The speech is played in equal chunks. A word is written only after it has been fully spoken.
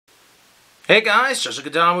Hey guys, Joshua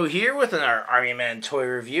Kadamu here with our Army Man toy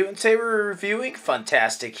review, and today we're reviewing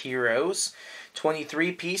Funtastic Heroes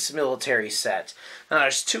 23-piece military set. Now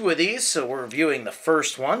there's two of these, so we're reviewing the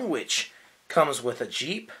first one, which comes with a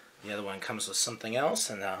Jeep. The other one comes with something else,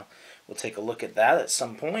 and we'll take a look at that at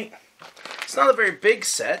some point. It's not a very big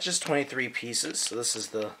set, just 23 pieces, so this is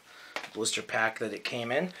the blister pack that it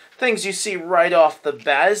came in. Things you see right off the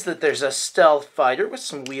bat is that there's a stealth fighter with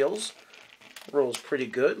some wheels. Rolls pretty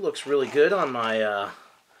good. Looks really good on my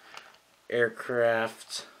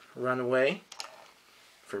aircraft runway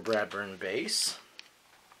for Bradburn Base.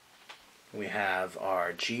 We have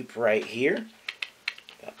our Jeep right here.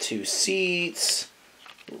 Got two seats,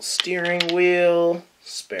 little steering wheel,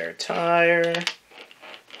 spare tire,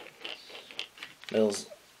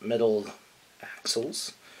 middle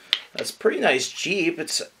axles. That's a pretty nice Jeep.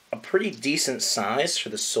 It's a pretty decent size for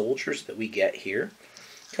the soldiers that we get here.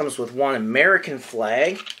 Comes with one American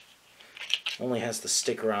flag. Only has the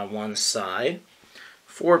sticker on one side.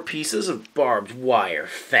 4 pieces of barbed wire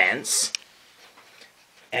fence.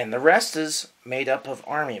 And the rest is made up of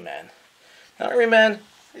Army men. Now, Army men,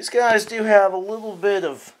 these guys do have a little bit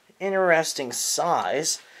of interesting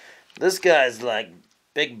size. This guy's like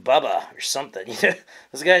Big Bubba or something.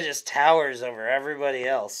 This guy just towers over everybody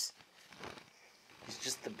else. He's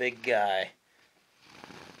just the big guy.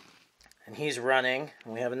 And he's running.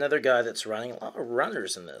 We have another guy that's running. A lot of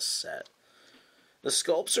runners in this set. The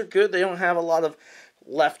sculpts are good. They don't have a lot of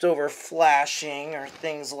leftover flashing or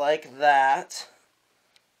things like that.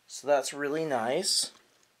 So that's really nice.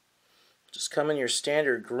 Just come in your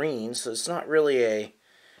standard green, so it's not really a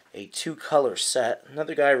 2-color set.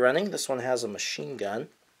 Another guy running. This one has a machine gun.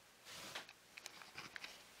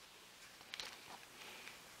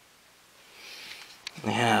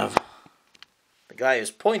 We have the guy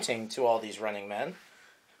who's pointing to all these running men.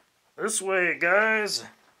 This way, guys.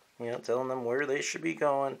 Telling them where they should be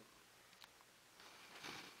going.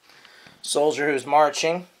 Soldier who's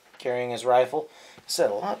marching, carrying his rifle. I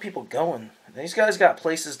said a lot of people going. These guys got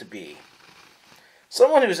places to be.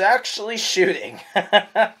 Someone who's actually shooting.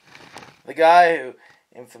 The guy who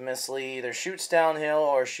infamously either shoots downhill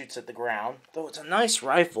or shoots at the ground. Though it's a nice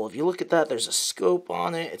rifle. If you look at that, there's a scope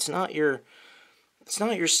on it. It's not your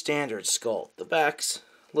standard sculpt. The backs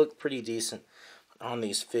look pretty decent on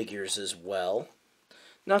these figures as well.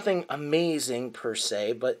 Nothing amazing per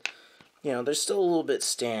se, but they're still a little bit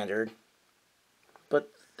standard.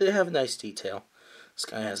 But they have a nice detail. This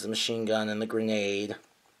guy has the machine gun and the grenade.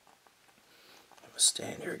 A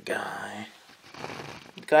standard guy.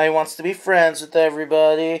 The guy who wants to be friends with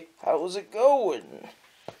everybody. How's it going?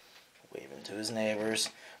 Waving to his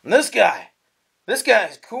neighbors. And this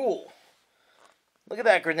guy's cool. Look at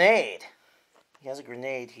that grenade. He has a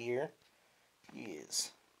grenade here. He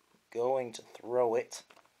is going to throw it.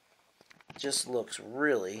 Just looks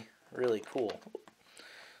really, really cool.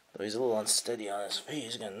 Though he's a little unsteady on his feet.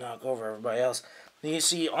 He's going to knock over everybody else. You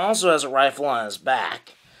see, he also has a rifle on his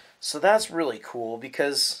back. So that's really cool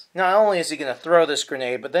because not only is he going to throw this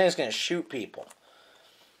grenade, but then he's going to shoot people.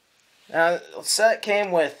 Now, the set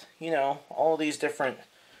came with, all these different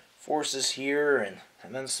forces here and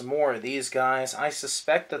then some more of these guys. I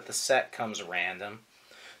suspect that the set comes random.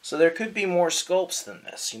 So there could be more sculpts than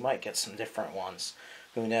this. You might get some different ones.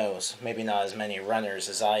 Who knows? Maybe not as many runners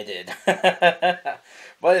as I did.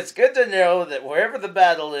 But it's good to know that wherever the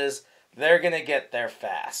battle is, they're going to get there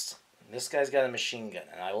fast. And this guy's got a machine gun,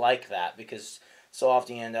 and I like that because so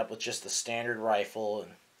often you end up with just the standard rifle.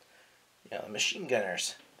 And the machine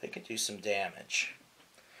gunners, they can do some damage.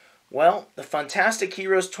 Well, the Funtastic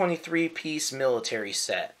Heroes 23-piece military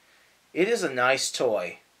set. It is a nice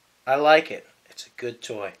toy. I like it. It's a good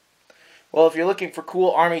toy. Well, if you're looking for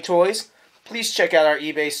cool Army toys, please check out our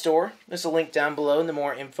eBay store. There's a link down below in the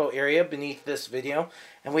more info area beneath this video.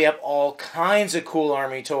 And we have all kinds of cool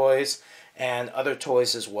Army toys and other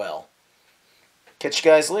toys as well. Catch you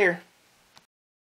guys later.